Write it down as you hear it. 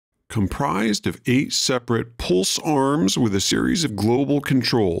Comprised of 8 separate pulse arms with a series of global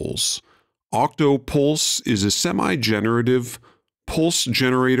controls. Octopulse is a semi-generative pulse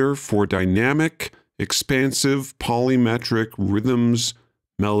generator for dynamic, expansive, polymetric rhythms,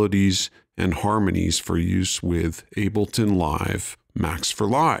 melodies, and harmonies for use with Ableton Live, Max for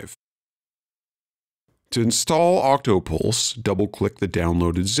Live. To install Octopulse, double-click the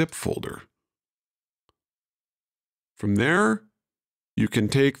downloaded zip folder. From there, you can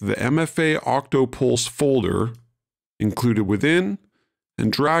take the MFA Octopulse folder included within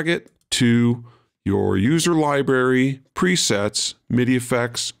and drag it to your user library, presets, MIDI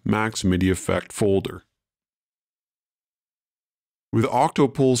effects, Max MIDI effect folder. With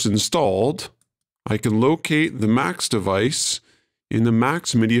Octopulse installed, I can locate the Max device in the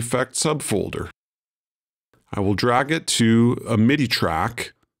Max MIDI effect subfolder. I will drag it to a MIDI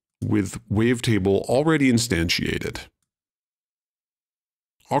track with wavetable already instantiated.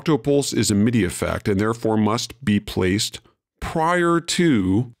 Octopulse is a MIDI effect and therefore must be placed prior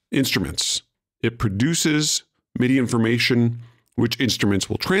to instruments. It produces MIDI information which instruments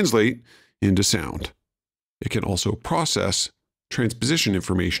will translate into sound. It can also process transposition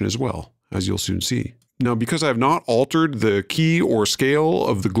information as well, as you'll soon see. Now, because I have not altered the key or scale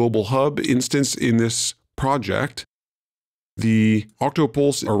of the global hub instance in this project, the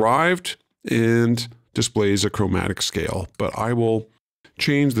Octopulse arrived and displays a chromatic scale, but I will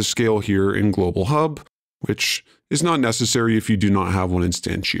change the scale here in Global Hub, which is not necessary if you do not have one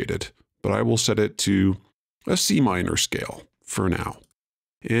instantiated, but I will set it to a C minor scale for now.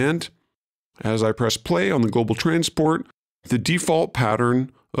 And as I press play on the global transport, the default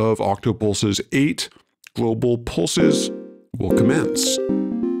pattern of Octopulse's 8 global pulses will commence.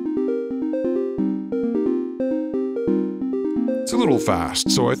 It's a little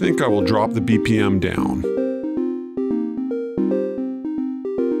fast, so I think I will drop the BPM down.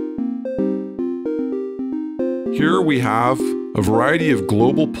 Here we have a variety of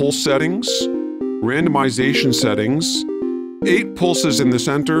global pulse settings, randomization settings, 8 pulses in the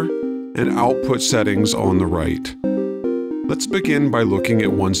center, and output settings on the right. Let's begin by looking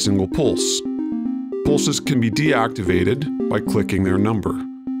at one single pulse. Pulses can be deactivated by clicking their number.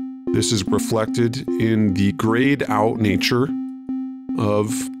 This is reflected in the grayed out nature of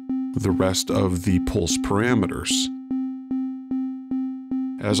the rest of the pulse parameters.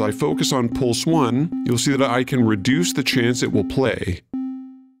 As I focus on pulse 1, you'll see that I can reduce the chance it will play.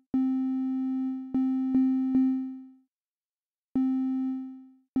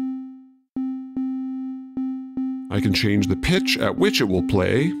 I can change the pitch at which it will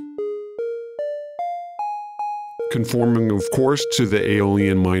play, conforming of course to the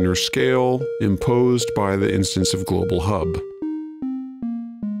Aeolian minor scale imposed by the instance of Global Hub.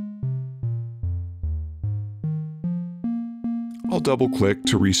 I'll double-click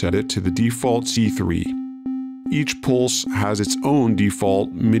to reset it to the default C3. Each pulse has its own default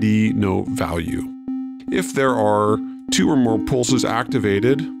MIDI note value. If there are 2 or more pulses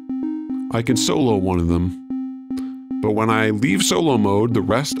activated, I can solo one of them. But when I leave solo mode, the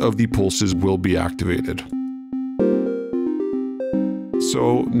rest of the pulses will be activated.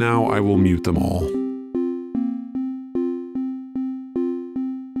 So now I will mute them all.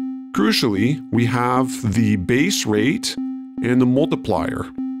 Crucially, we have the base rate and the multiplier.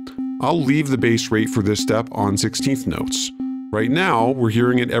 I'll leave the base rate for this step on 16th notes. Right now, we're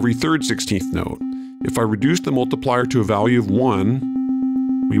hearing it every 3rd 16th note. If I reduce the multiplier to a value of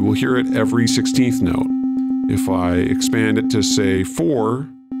 1, we will hear it every 16th note. If I expand it to, say, 4,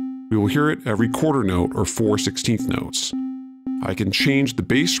 we will hear it every quarter note or 4 16th notes. I can change the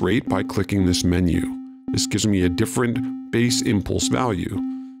base rate by clicking this menu. This gives me a different base impulse value.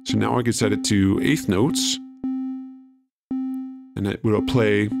 So now I can set it to 8th notes, and it will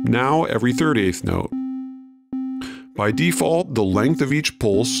play now every 3rd 8th note. By default, the length of each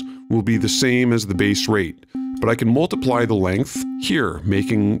pulse will be the same as the base rate, but I can multiply the length here,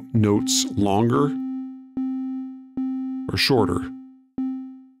 making notes longer or shorter.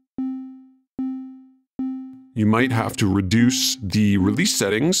 You might have to reduce the release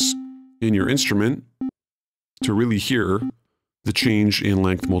settings in your instrument to really hear the change in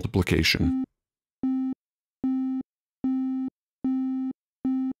length multiplication.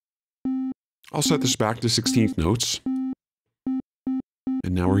 I'll set this back to 16th notes.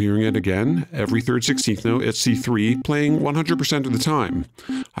 And now we're hearing it again, every 3rd 16th note at C3, playing 100% of the time.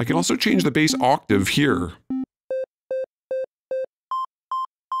 I can also change the bass octave here.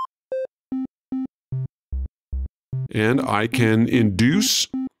 And I can induce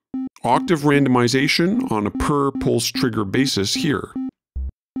octave randomization on a per pulse trigger basis here.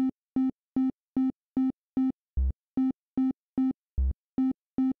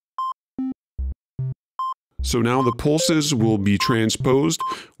 So now the pulses will be transposed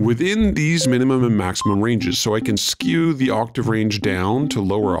within these minimum and maximum ranges. So I can skew the octave range down to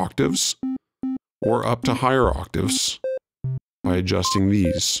lower octaves or up to higher octaves by adjusting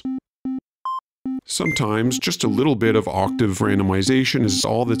these. Sometimes just a little bit of octave randomization is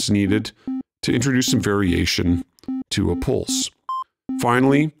all that's needed to introduce some variation to a pulse.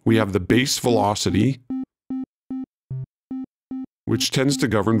 Finally, we have the bass velocity, which tends to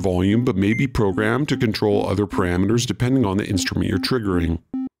govern volume but may be programmed to control other parameters depending on the instrument you're triggering.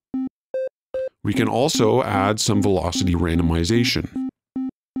 We can also add some velocity randomization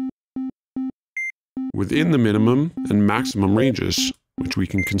within the minimum and maximum ranges, which we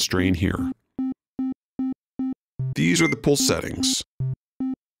can constrain here. These are the pulse settings.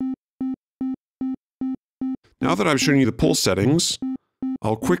 Now that I've shown you the pulse settings,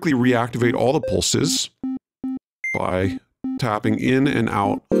 I'll quickly reactivate all the pulses by tapping in and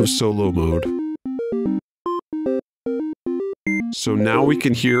out of solo mode. So now we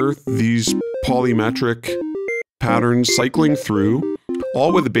can hear these polymetric patterns cycling through,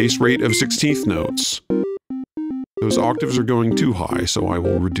 all with a bass rate of 16th notes. Those octaves are going too high, so I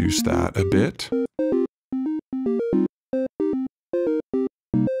will reduce that a bit.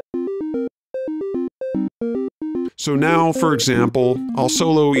 So now, for example, I'll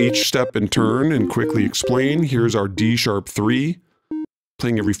solo each step in turn and quickly explain. Here's our D sharp 3,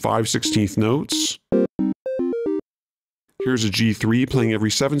 playing every 5/16 notes. Here's a G3 playing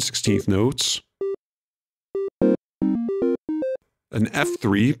every 7/16 notes. An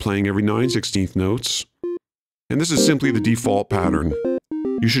F3 playing every 9/16 notes. And this is simply the default pattern.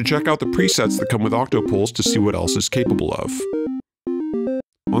 You should check out the presets that come with Octopulse to see what else it's capable of.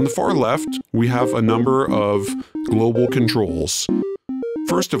 On the far left, we have a number of global controls.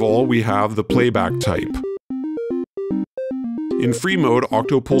 First of all, we have the playback type. In free mode,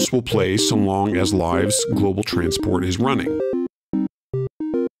 Octopulse will play so long as Live's global transport is running.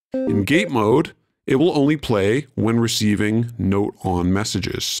 In gate mode, it will only play when receiving note-on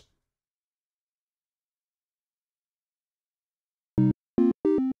messages.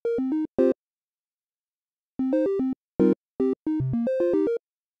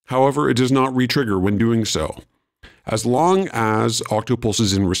 However, it does not re-trigger when doing so. As long as Octopulse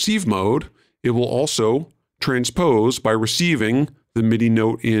is in receive mode, it will also transpose by receiving the MIDI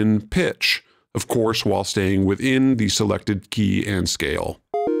note in pitch, of course, while staying within the selected key and scale.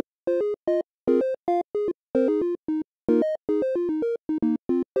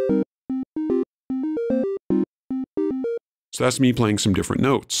 So that's me playing some different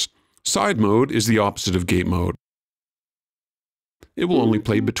notes. Side mode is the opposite of gate mode. It will only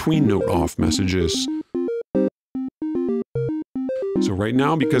play between note-off messages. So right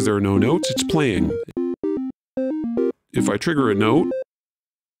now, because there are no notes, it's playing. If I trigger a note,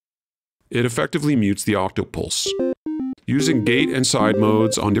 it effectively mutes the Octopulse. Using gate and side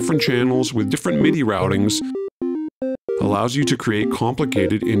modes on different channels with different MIDI routings allows you to create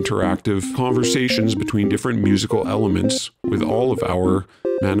complicated interactive conversations between different musical elements with all of our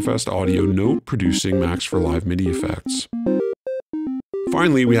manifest audio note-producing Max for Live MIDI effects.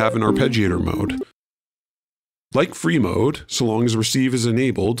 Finally, we have an arpeggiator mode. Like free mode, so long as receive is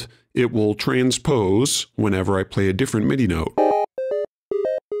enabled, it will transpose whenever I play a different MIDI note.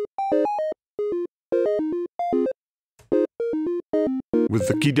 With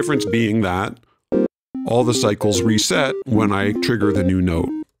the key difference being that all the cycles reset when I trigger the new note.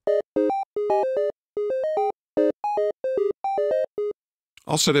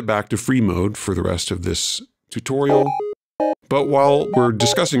 I'll set it back to free mode for the rest of this tutorial. But while we're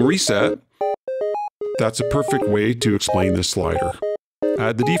discussing reset, that's a perfect way to explain this slider.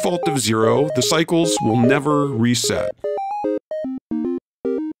 At the default of 0, the cycles will never reset.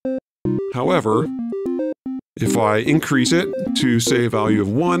 However, if I increase it to, say, a value of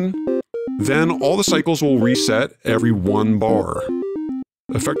 1, then all the cycles will reset every 1 bar,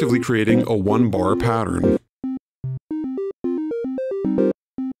 effectively creating a 1-bar pattern.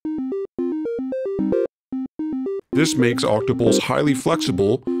 This makes Octopulse highly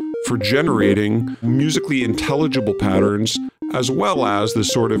flexible for generating musically intelligible patterns as well as the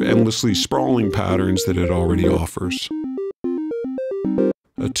sort of endlessly sprawling patterns that it already offers.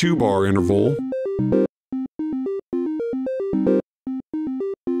 A 2-bar interval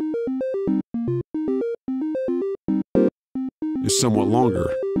is somewhat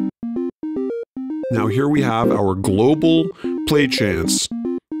longer. Now here we have our global play chance,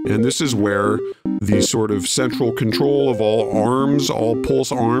 and this is where the sort of central control of all arms, all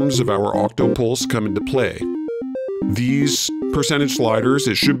pulse arms of our Octopulse come into play. These percentage sliders,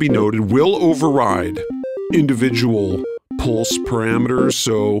 it should be noted, will override individual pulse parameters,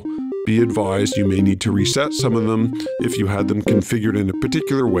 so be advised you may need to reset some of them if you had them configured in a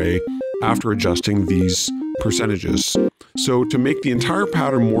particular way after adjusting these percentages. So to make the entire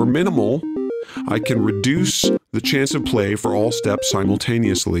pattern more minimal, I can reduce the chance of play for all steps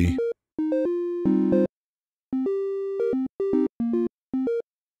simultaneously.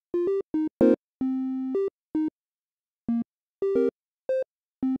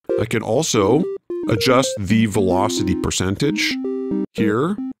 I can also adjust the velocity percentage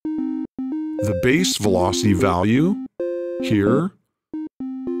here, the base velocity value here,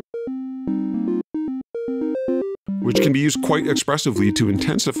 which can be used quite expressively to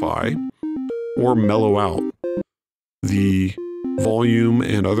intensify or mellow out the volume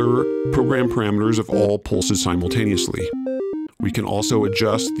and other program parameters of all pulses simultaneously. We can also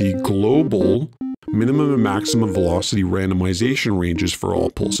adjust the global minimum and maximum velocity randomization ranges for all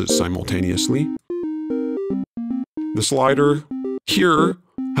pulses simultaneously. The slider here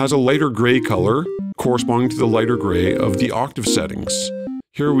has a lighter gray color corresponding to the lighter gray of the octave settings.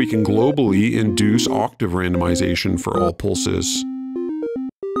 Here we can globally induce octave randomization for all pulses.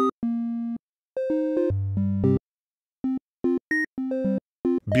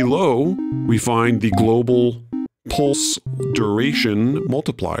 Below, we find the global pulse duration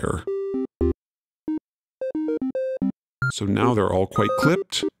multiplier. So now they're all quite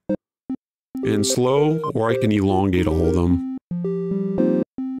clipped and slow, or I can elongate all of them.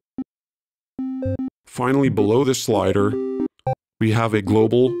 Finally, below this slider, we have a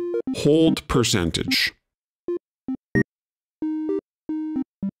global hold percentage.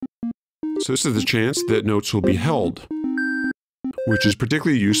 So this is the chance that notes will be held, which is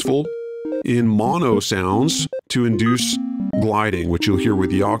particularly useful in mono sounds to induce gliding, which you'll hear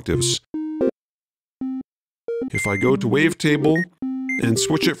with the octaves. If I go to wavetable and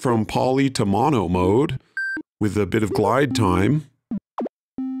switch it from poly to mono mode with a bit of glide time,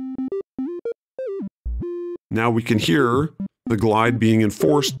 now we can hear the glide being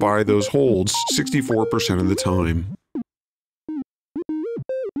enforced by those holds 64% of the time.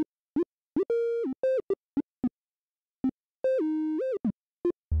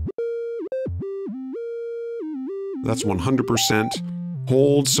 That's 100%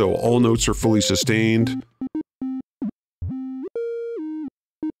 hold, so all notes are fully sustained.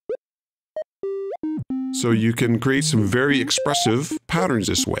 So you can create some very expressive patterns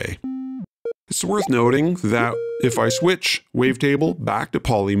this way. It's worth noting that if I switch wavetable back to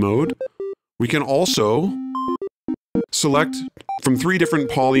poly mode, we can also select from 3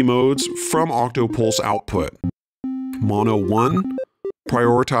 different poly modes from Octopulse output. Mono 1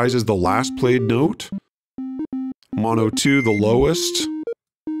 prioritizes the last played note, Mono 2 the lowest,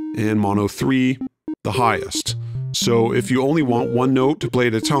 and Mono 3 the highest. So if you only want one note to play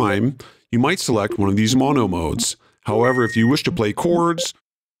at a time, you might select one of these mono modes. However, if you wish to play chords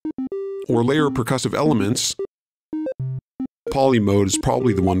or layer percussive elements, poly mode is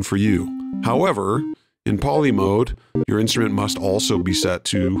probably the one for you. However, in poly mode, your instrument must also be set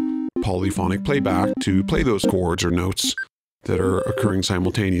to polyphonic playback to play those chords or notes that are occurring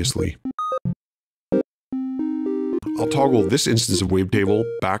simultaneously. I'll toggle this instance of wavetable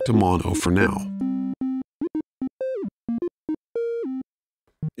back to mono for now.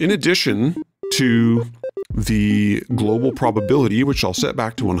 In addition to the global probability, which I'll set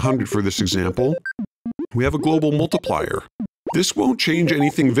back to 100 for this example, we have a global multiplier. This won't change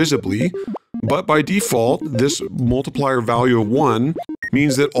anything visibly, but by default, this multiplier value of 1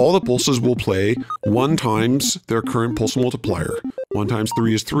 means that all the pulses will play 1 times their current pulse multiplier. 1 times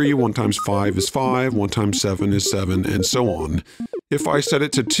 3 is 3, 1 times 5 is 5, 1 times 7 is 7, and so on. If I set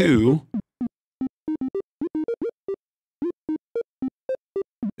it to 2,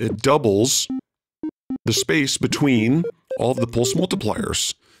 it doubles the space between all of the pulse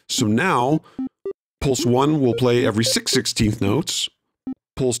multipliers. So now, pulse 1 will play every 6/16 notes,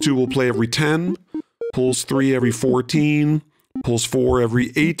 pulse 2 will play every 10, pulse 3 every 14, pulse 4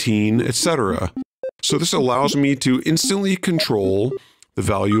 every 18, etc. So this allows me to instantly control the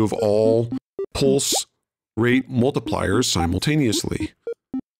value of all pulse rate multipliers simultaneously.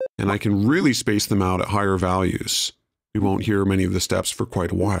 And I can really space them out at higher values. We won't hear many of the steps for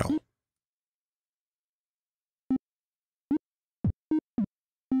quite a while.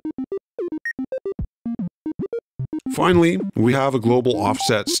 Finally, we have a global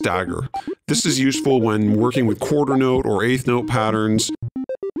offset stagger. This is useful when working with quarter note or eighth note patterns,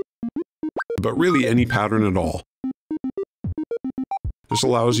 but really any pattern at all. This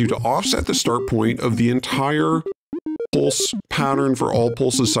allows you to offset the start point of the entire pulse pattern for all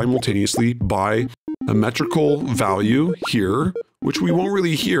pulses simultaneously by a metrical value here, which we won't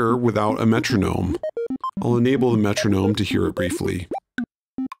really hear without a metronome. I'll enable the metronome to hear it briefly.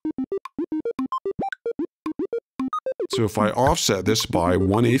 So if I offset this by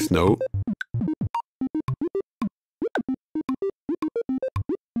 1/8 note,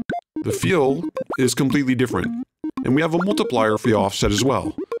 the feel is completely different. And we have a multiplier for the offset as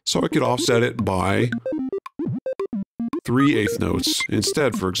well. So I could offset it by 3/8 notes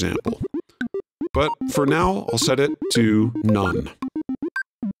instead, for example. But for now, I'll set it to none.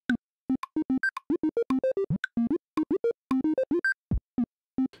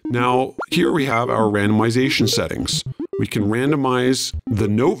 Now, here we have our randomization settings. We can randomize the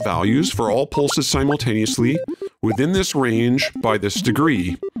note values for all pulses simultaneously within this range by this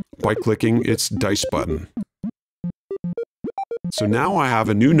degree by clicking its dice button. So now I have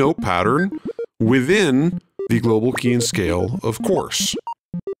a new note pattern within the global key and scale, of course.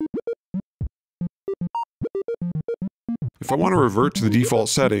 If I want to revert to the default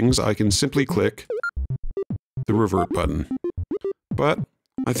settings, I can simply click the revert button. But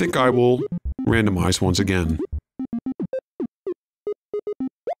I think I will randomize once again.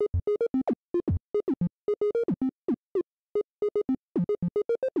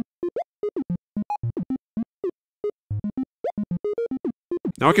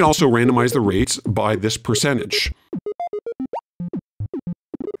 Now I can also randomize the rates by this percentage.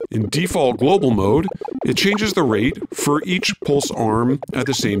 In default global mode, it changes the rate for each pulse arm at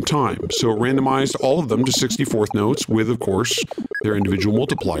the same time. So it randomized all of them to 64th notes with, of course, their individual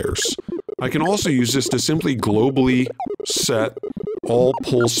multipliers. I can also use this to simply globally set all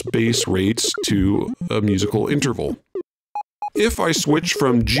pulse base rates to a musical interval. If I switch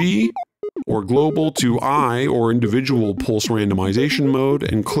from G or global to I or individual pulse randomization mode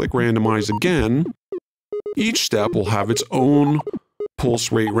and click randomize again, each step will have its own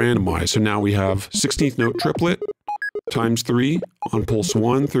pulse rate randomized. So now we have 16th note triplet times 3 on pulse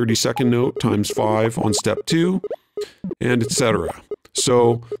 1, 32nd note times 5 on step 2, and etc.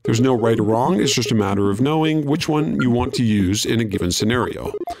 So there's no right or wrong, it's just a matter of knowing which one you want to use in a given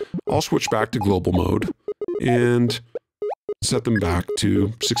scenario. I'll switch back to global mode and set them back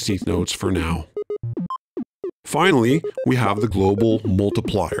to 16th notes for now. Finally, we have the global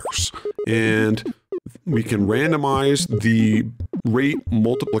multipliers, and we can randomize the rate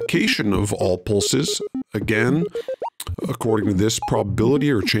multiplication of all pulses, again, according to this probability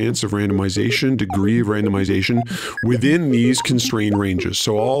or chance of randomization, degree of randomization, within these constrained ranges.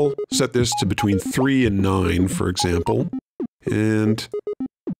 So I'll set this to between 3 and 9, for example, and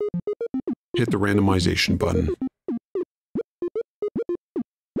hit the randomization button.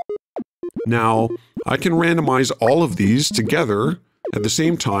 Now, I can randomize all of these together at the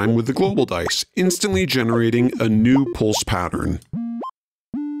same time with the global dice, instantly generating a new pulse pattern.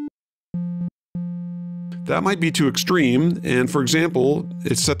 That might be too extreme, and for example,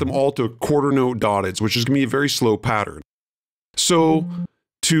 it set them all to quarter note dotteds, which is going to be a very slow pattern. So,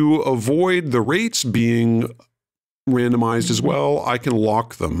 to avoid the rates being randomized as well, I can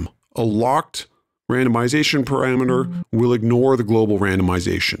lock them. A locked randomization parameter will ignore the global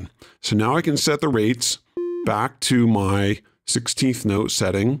randomization. So now I can set the rates back to my 16th note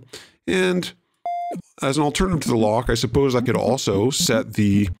setting, and as an alternative to the lock, I suppose I could also set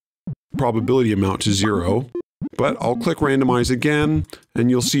the probability amount to 0, but I'll click randomize again, and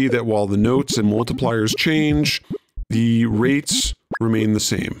you'll see that while the notes and multipliers change, the rates remain the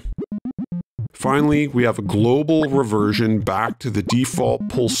same. Finally, we have a global reversion back to the default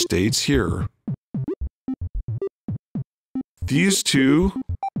pulse states here. These two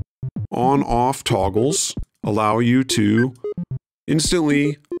on-off toggles allow you to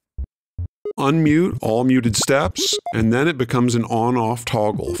instantly unmute all muted steps, and then it becomes an on-off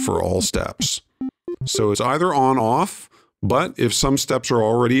toggle for all steps. So it's either on-off, but if some steps are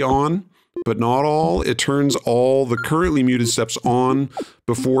already on, but not all, it turns all the currently muted steps on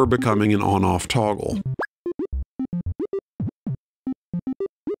before becoming an on-off toggle.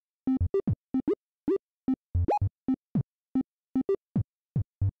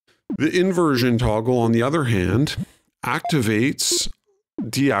 The inversion toggle, on the other hand, activates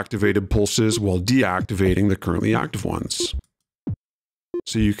deactivated pulses while deactivating the currently active ones.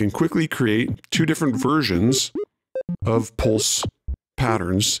 So you can quickly create two different versions of pulse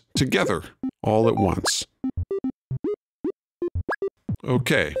patterns together all at once.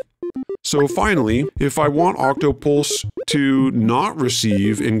 Okay, so finally, if I want Octopulse to not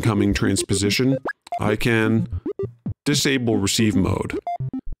receive incoming transposition, I can disable receive mode.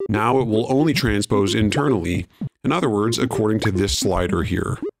 Now it will only transpose internally, in other words, according to this slider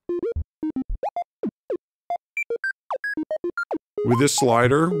here. With this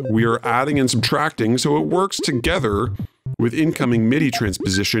slider, we are adding and subtracting so it works together with incoming MIDI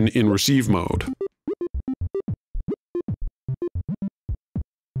transposition in receive mode.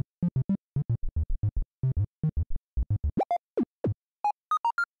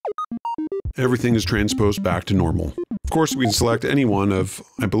 everything is transposed back to normal. Of course, we can select any one of,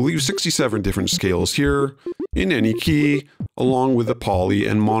 I believe, 67 different scales here in any key, along with the poly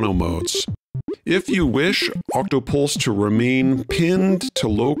and mono modes. If you wish Octopulse to remain pinned to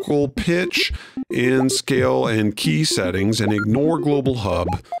local pitch and scale and key settings and ignore global hub,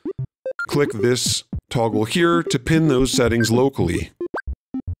 click this toggle here to pin those settings locally.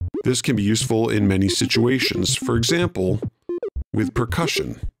 This can be useful in many situations, for example, with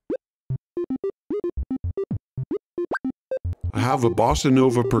percussion. I have a bossa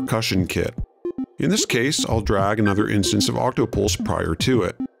nova percussion kit. In this case, I'll drag another instance of Octopulse prior to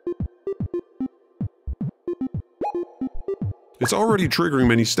it. It's already triggering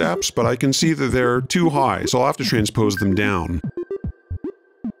many steps, but I can see that they're too high, so I'll have to transpose them down.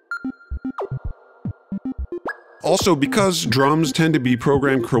 Also, because drums tend to be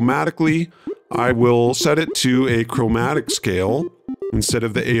programmed chromatically, I will set it to a chromatic scale. Instead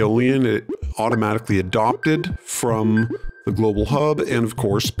of the Aeolian, it automatically adopted from the global hub, and of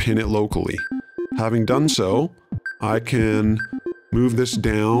course, pin it locally. Having done so, I can move this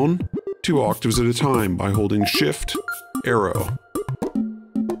down 2 octaves at a time by holding Shift, arrow.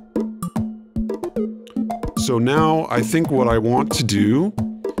 So now I think what I want to do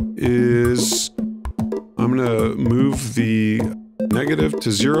is I'm going to move the negative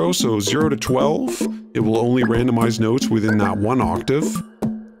to 0, so 0 to 12. It will only randomize notes within that 1 octave.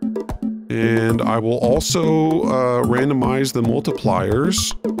 And I will also randomize the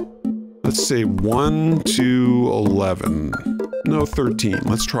multipliers. Let's say 1 to 11. No, 13.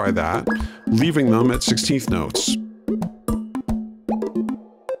 Let's try that. Leaving them at 16th notes.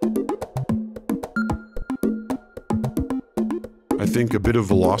 I think a bit of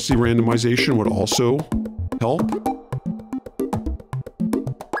velocity randomization would also help.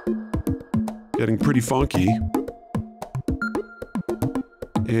 Getting pretty funky.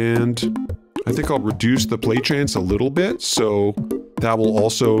 And I think I'll reduce the play chance a little bit, so that will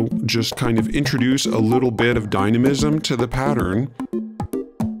also just kind of introduce a little bit of dynamism to the pattern,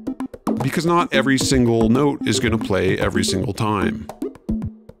 because not every single note is going to play every single time.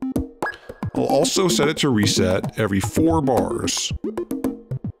 I'll also set it to reset every 4 bars.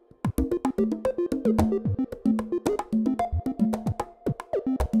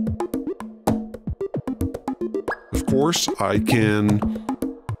 Of course, I can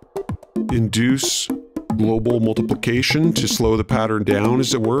induce global multiplication to slow the pattern down,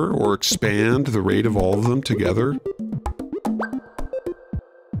 as it were, or expand the rate of all of them together.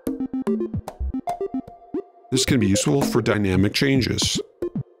 This can be useful for dynamic changes.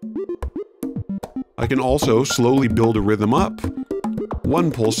 I can also slowly build a rhythm up,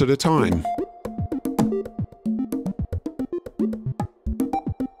 1 pulse at a time.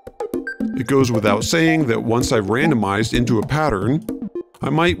 It goes without saying that once I've randomized into a pattern, I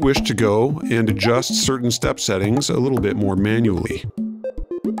might wish to go and adjust certain step settings a little bit more manually.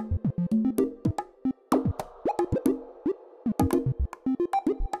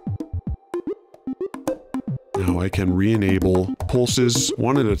 Now I can re-enable pulses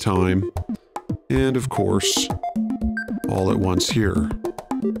 1 at a time, and of course, all at once here.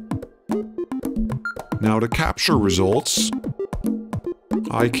 Now to capture results,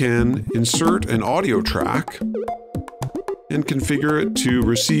 I can insert an audio track and configure it to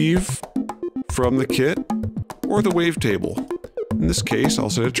receive from the kit or the wavetable. In this case, I'll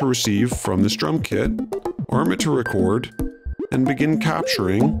set it to receive from this drum kit, arm it to record, and begin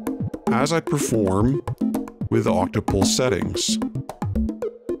capturing as I perform with the Octopulse settings.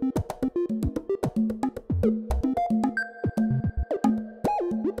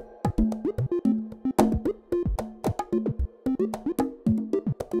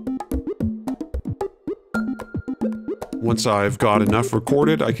 Once I've got enough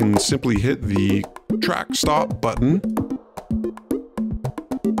recorded, I can simply hit the track stop button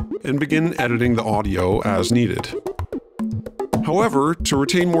and begin editing the audio as needed. However, to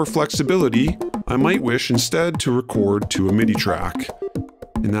retain more flexibility, I might wish instead to record to a MIDI track.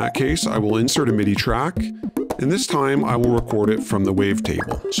 In that case, I will insert a MIDI track, and this time I will record it from the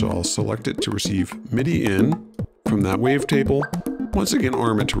wavetable. So I'll select it to receive MIDI in from that wavetable, once again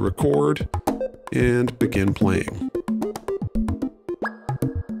arm it to record, and begin playing.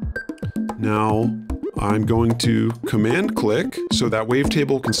 Now, I'm going to command click so that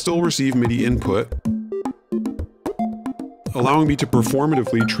wavetable can still receive MIDI input, allowing me to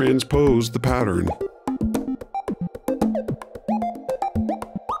performatively transpose the pattern.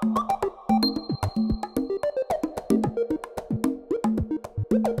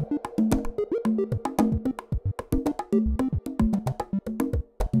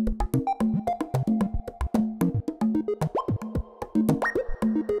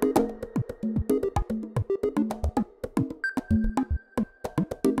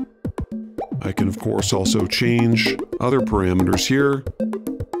 I can, of course, also change other parameters here.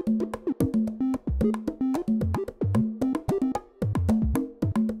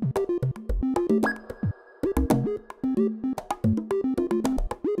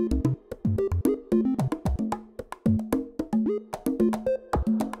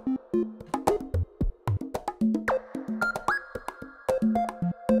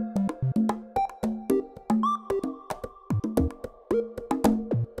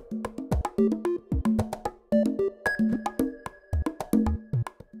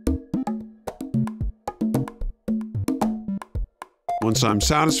 Once I'm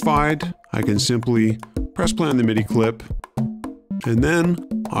satisfied, I can simply press play on the MIDI clip and then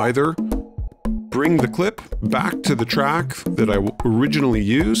either bring the clip back to the track that I originally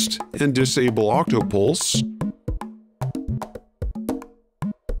used and disable Octopulse,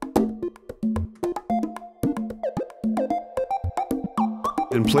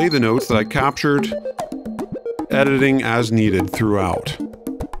 and play the notes that I captured, editing as needed throughout.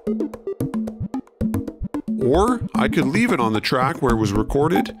 Or I could leave it on the track where it was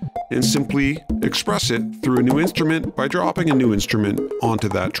recorded and simply express it through a new instrument by dropping a new instrument onto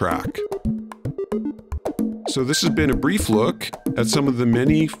that track. So this has been a brief look at some of the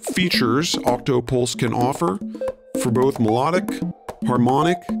many features Octopulse can offer for both melodic,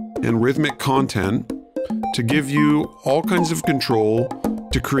 harmonic, and rhythmic content to give you all kinds of control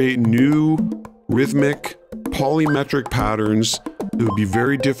to create new rhythmic, polymetric patterns that would be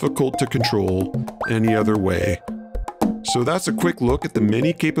very difficult to control any other way. So that's a quick look at the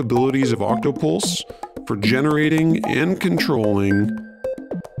many capabilities of Octopulse for generating and controlling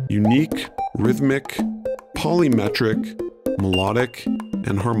unique, rhythmic, polymetric, melodic,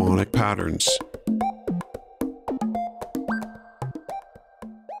 and harmonic patterns.